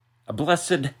A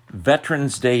blessed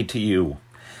Veterans Day to you.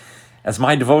 As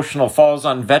my devotional falls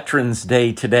on Veterans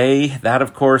Day today, that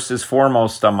of course is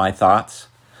foremost on my thoughts.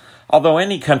 Although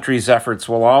any country's efforts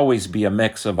will always be a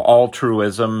mix of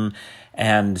altruism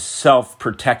and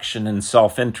self-protection and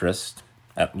self-interest,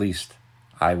 at least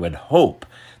I would hope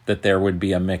that there would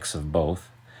be a mix of both.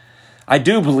 I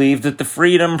do believe that the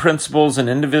freedom, principles, and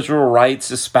individual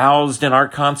rights espoused in our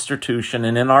Constitution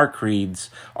and in our creeds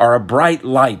are a bright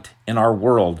light in our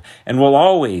world and will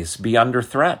always be under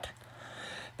threat.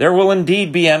 There will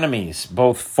indeed be enemies,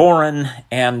 both foreign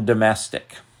and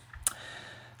domestic.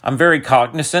 I'm very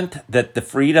cognizant that the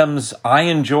freedoms I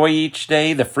enjoy each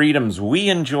day, the freedoms we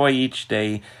enjoy each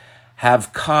day,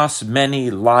 have cost many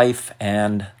life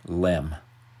and limb.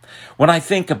 When I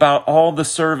think about all the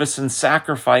service and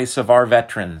sacrifice of our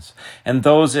veterans and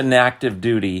those in active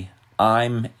duty,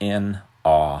 I'm in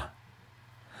awe.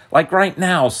 Like right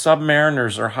now,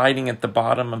 submariners are hiding at the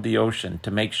bottom of the ocean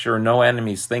to make sure no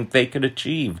enemies think they could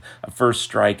achieve a first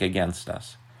strike against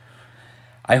us.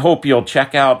 I hope you'll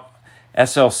check out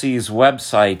SLC's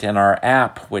website and our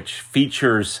app, which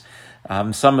features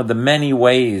some of the many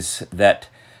ways that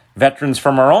veterans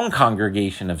from our own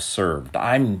congregation have served.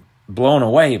 I'm blown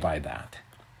away by that.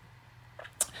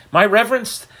 My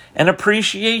reverence and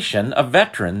appreciation of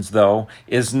veterans, though,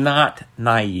 is not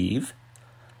naive.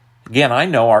 Again, I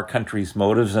know our country's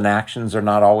motives and actions are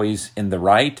not always in the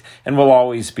right and will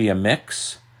always be a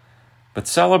mix, but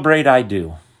celebrate I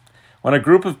do. When a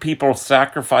group of people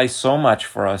sacrifice so much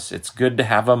for us, it's good to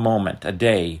have a moment, a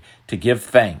day, to give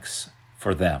thanks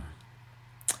for them.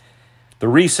 The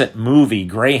recent movie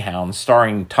Greyhound,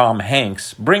 starring Tom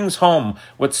Hanks, brings home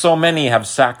what so many have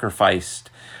sacrificed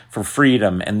for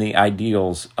freedom and the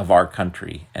ideals of our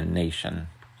country and nation.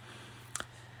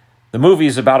 The movie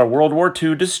is about a World War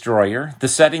II destroyer. The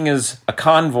setting is a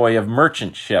convoy of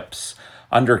merchant ships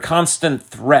under constant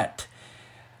threat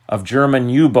of German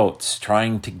U-boats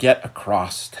trying to get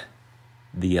across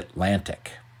the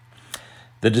Atlantic.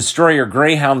 The destroyer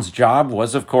Greyhound's job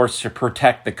was, of course, to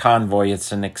protect the convoy.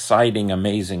 It's an exciting,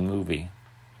 amazing movie.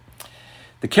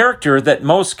 The character that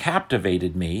most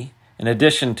captivated me, in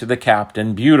addition to the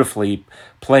captain, beautifully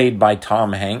played by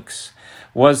Tom Hanks,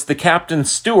 was the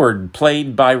captain's steward,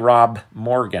 played by Rob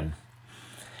Morgan.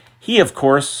 He, of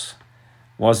course,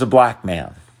 was a black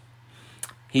man.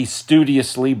 He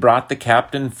studiously brought the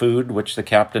captain food, which the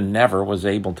captain never was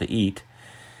able to eat,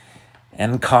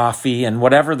 and coffee and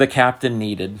whatever the captain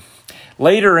needed.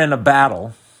 Later in a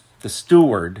battle, the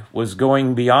steward was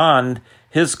going beyond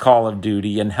his call of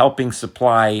duty and helping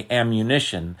supply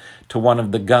ammunition to one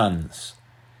of the guns,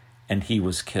 and he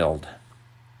was killed.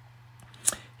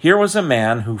 Here was a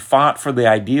man who fought for the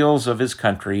ideals of his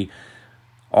country,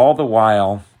 all the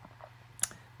while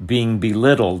being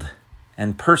belittled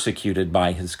and persecuted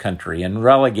by his country and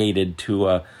relegated to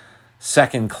a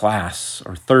second-class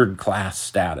or third-class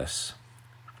status.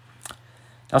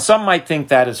 Now, some might think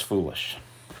that is foolish.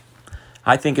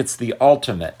 I think it's the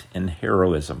ultimate in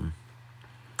heroism.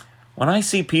 When I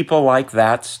see people like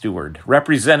that steward,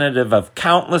 representative of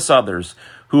countless others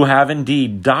who have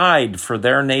indeed died for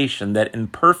their nation that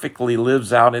imperfectly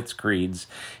lives out its creeds,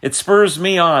 it spurs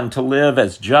me on to live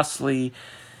as justly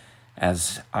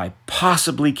as I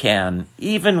possibly can,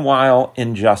 even while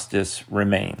injustice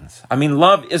remains. I mean,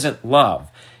 love isn't love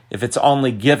if it's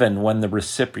only given when the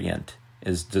recipient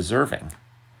is deserving.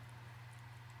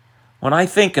 When I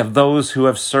think of those who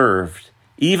have served,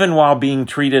 even while being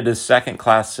treated as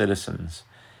second-class citizens,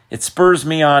 it spurs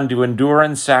me on to endure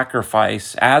and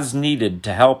sacrifice as needed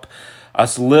to help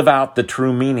us live out the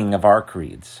true meaning of our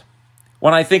creeds.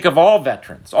 When I think of all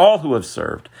veterans, all who have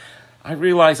served, I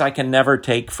realize I can never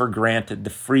take for granted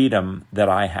the freedom that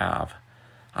I have.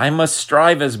 I must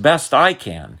strive as best I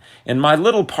can in my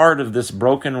little part of this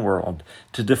broken world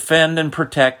to defend and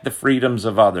protect the freedoms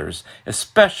of others,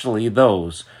 especially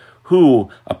those who,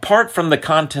 apart from the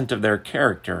content of their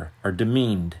character, are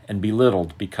demeaned and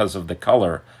belittled because of the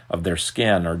color of their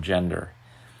skin or gender.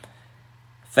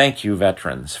 Thank you,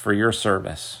 veterans, for your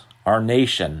service. Our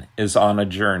nation is on a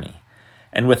journey,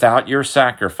 and without your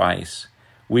sacrifice,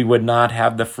 we would not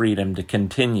have the freedom to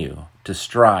continue to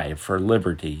strive for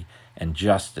liberty and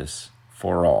justice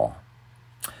for all.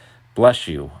 Bless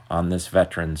you on this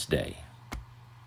Veterans Day.